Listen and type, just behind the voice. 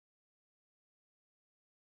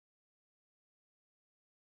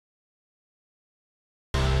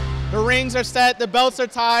The rings are set, the belts are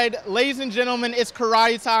tied. Ladies and gentlemen, it's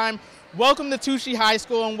karate time. Welcome to Touchy High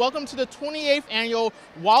School and welcome to the 28th annual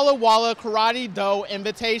Walla Walla Karate Do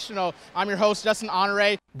Invitational. I'm your host, Justin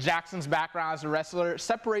Honore. Jackson's background as a wrestler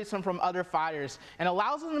separates him from other fighters and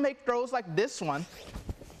allows him to make throws like this one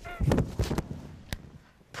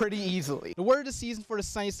pretty easily. The word of the season for the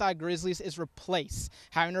Sunnyside Grizzlies is replace,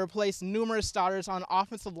 having to replace numerous starters on an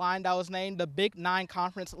offensive line that was named the Big Nine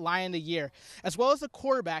Conference Lion of the Year, as well as a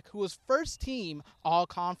quarterback who was first team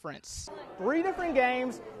all-conference. 3 different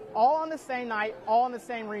games, all on the same night, all in the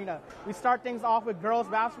same arena. We start things off with girls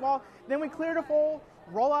basketball, then we clear the floor,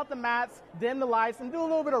 roll out the mats, dim the lights, and do a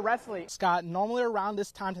little bit of wrestling. Scott, normally around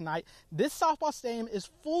this time tonight, this softball stadium is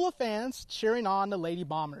full of fans cheering on the Lady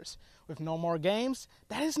Bombers. With no more games,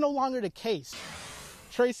 that is no longer the case.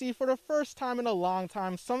 Tracy, for the first time in a long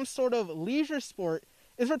time, some sort of leisure sport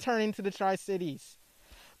is returning to the Tri-Cities.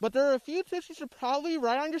 But there are a few tips you should probably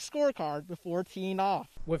write on your scorecard before teeing off.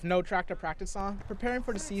 With no track to practice on, preparing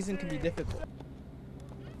for the season can be difficult,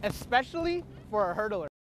 especially for a hurdler.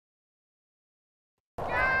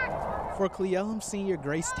 For Cle Elum senior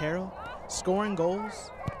Grace Terrell, scoring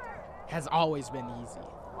goals has always been easy.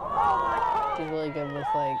 She's really good with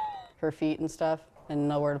her feet and stuff and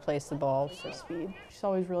know where to place the ball. Her speed. She's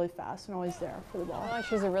always really fast and always there for the ball. Well,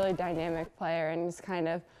 she's a really dynamic player and is kind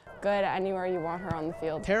of good anywhere you want her on the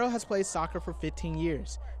field. Terrell has played soccer for 15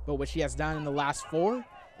 years, but what she has done in the last 4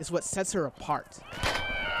 is what sets her apart.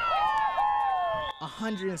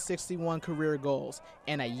 161 career goals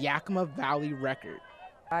and a Yakima Valley record.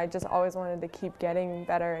 I just always wanted to keep getting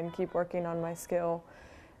better and keep working on my skill.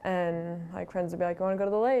 And friends would be like, you want to go to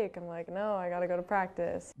the lake? I'm like, no, I got to go to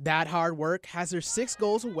practice. That hard work has her 6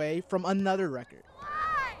 goals away from another record.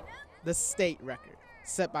 The state record,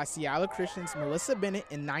 set by Seattle Christian's Melissa Bennett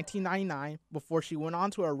in 1999 before she went on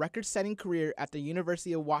to a record-setting career at the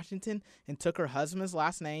University of Washington and took her husband's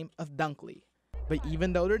last name of Dunkley. But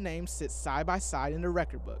even though their names sit side by side in the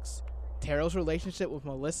record books, Terrell's relationship with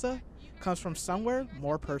Melissa comes from somewhere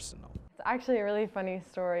more personal. It's actually a really funny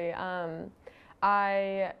story.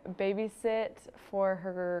 I babysit for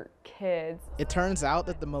her kids. It turns out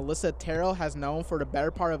that the Melissa Terrell has known for the better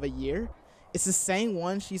part of a year is the same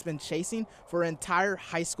one she's been chasing for her entire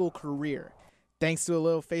high school career. Thanks to a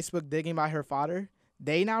little Facebook digging by her father,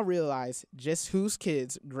 they now realize just whose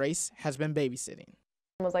kids Grace has been babysitting.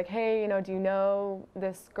 I was like, hey, do you know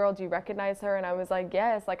this girl? Do you recognize her? And I was like,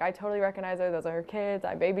 yes, I totally recognize her. Those are her kids.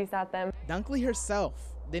 I babysat them. Dunkley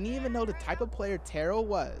herself didn't even know the type of player Terrell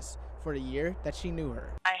was for the year that she knew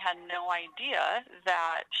her. I had no idea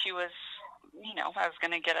that she was, I was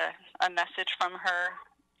going to get a message from her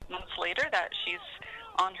months later that she's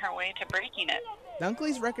on her way to breaking it.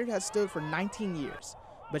 Dunkley's record has stood for 19 years,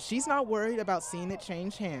 but she's not worried about seeing it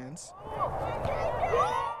change hands.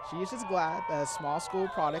 She is just glad that a small school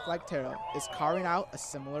product like Terrell is carving out a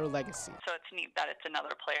similar legacy. So it's neat that it's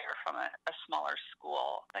another player from a smaller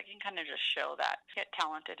school that can kind of just show that get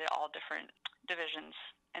talented at all different divisions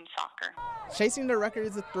in soccer. Chasing the record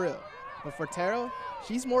is a thrill, but for Terrell,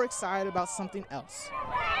 she's more excited about something else.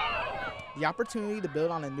 The opportunity to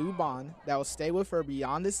build on a new bond that will stay with her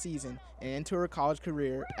beyond this season and into her college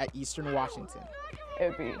career at Eastern Washington.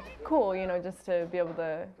 It would be cool, just to be able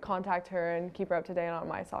to contact her and keep her up to date on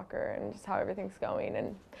my soccer and just how everything's going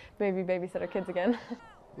and maybe babysit her kids again.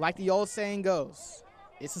 Like the old saying goes,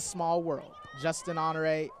 it's a small world. Justin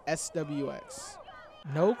Honore, SWX.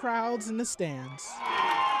 No crowds in the stands.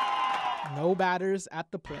 No batters at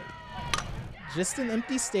the plate. Just an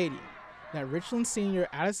empty stadium that Richland senior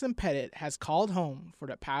Addison Pettit has called home for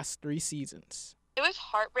the past 3 seasons. It was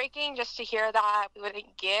heartbreaking just to hear that we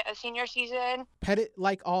wouldn't get a senior season. Pettit,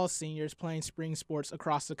 like all seniors playing spring sports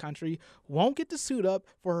across the country, won't get to suit up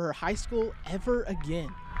for her high school ever again.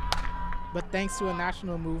 But thanks to a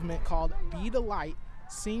national movement called Be the Light,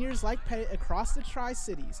 seniors like Pettit across the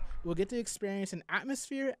Tri-Cities will get to experience an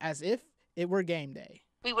atmosphere as if it were game day.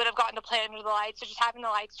 We would have gotten to play under the lights, so just having the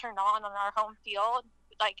lights turned on our home field,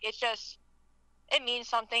 it means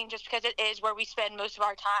something just because it is where we spend most of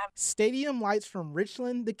our time. Stadium lights from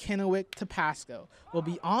Richland to Kennewick to Pasco will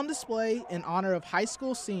be on display in honor of high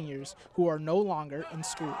school seniors who are no longer in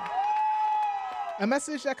school. A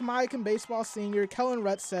message that Kamaikan baseball senior Kellen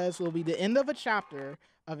Rutt says will be the end of a chapter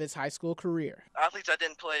of his high school career. Athletes that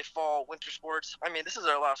didn't play fall, winter sports, this is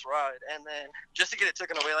our last ride, and then just to get it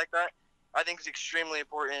taken away like that, I think is extremely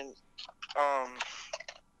important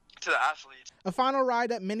to the athletes. A final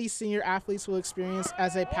ride that many senior athletes will experience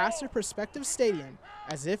as they pass their prospective stadium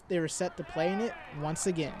as if they were set to play in it once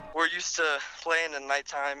again. We're used to playing in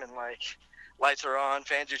nighttime and lights are on,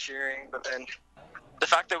 fans are cheering, but then the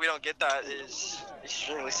fact that we don't get that is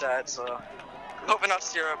extremely sad. So I'm hoping not to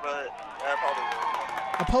see her, but probably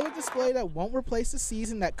will. A public display that won't replace the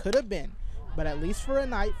season that could have been, but at least for a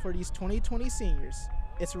night for these 2020 seniors,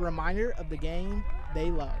 it's a reminder of the game they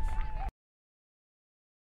love.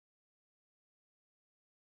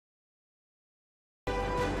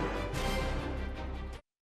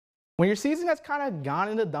 When your season has kind of gone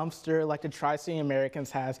in the dumpster like the Tri-City Americans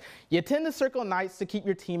has, you tend to circle nights to keep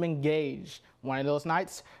your team engaged. One of those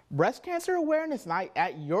nights, Breast Cancer Awareness Night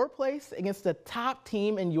at your place against the top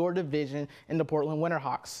team in your division in the Portland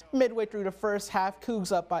Winterhawks. Midway through the first half,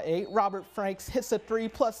 Cougs up by 8. Robert Franks hits a 3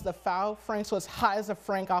 plus the foul. Franks was high as a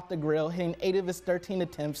Frank off the grill, hitting 8 of his 13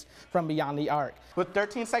 attempts from beyond the arc. With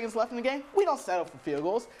 13 seconds left in the game, we don't settle for field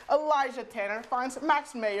goals. Elijah Tanner finds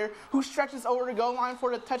Max Mayer, who stretches over the goal line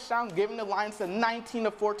for the touchdown, giving the Lions a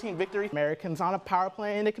 19-14 victory. Americans on a power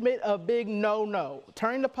play, and they commit a big no-no,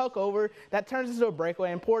 turning the puck over. That turns into a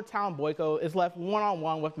breakaway, and poor Talon Boyko is left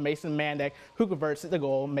one-on-one with Mason Mandek, who converts the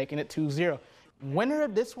goal, making it 2-0. Winner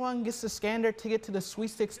of this one gets to scan their ticket to the Sweet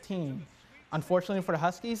 16. Unfortunately for the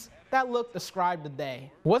Huskies, that look described the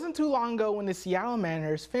day. Wasn't too long ago when the Seattle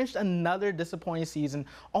Mariners finished another disappointing season,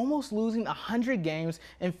 almost losing 100 games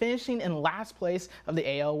and finishing in last place of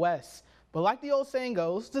the AL West. But like the old saying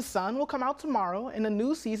goes, the sun will come out tomorrow, and the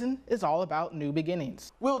new season is all about new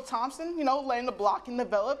beginnings. Will Thompson, laying the block and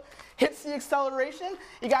develop, hits the acceleration.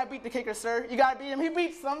 You gotta beat the kicker, sir. You gotta beat him. He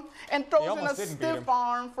beats them and throws in a stiff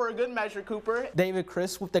arm for a good measure, Cooper. David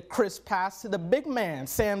Chris with the crisp pass to the big man,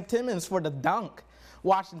 Sam Timmons, for the dunk.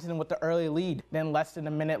 Washington with the early lead. Then less than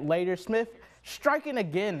a minute later, Smith striking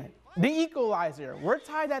again. The equalizer. We're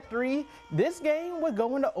tied at 3. This game would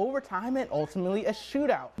go into overtime and ultimately a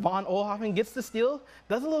shootout. Von Oelhoffen gets the steal,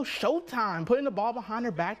 does a little showtime, putting the ball behind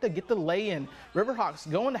her back to get the lay-in. Riverhawks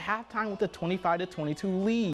go into halftime with a 25-22 lead.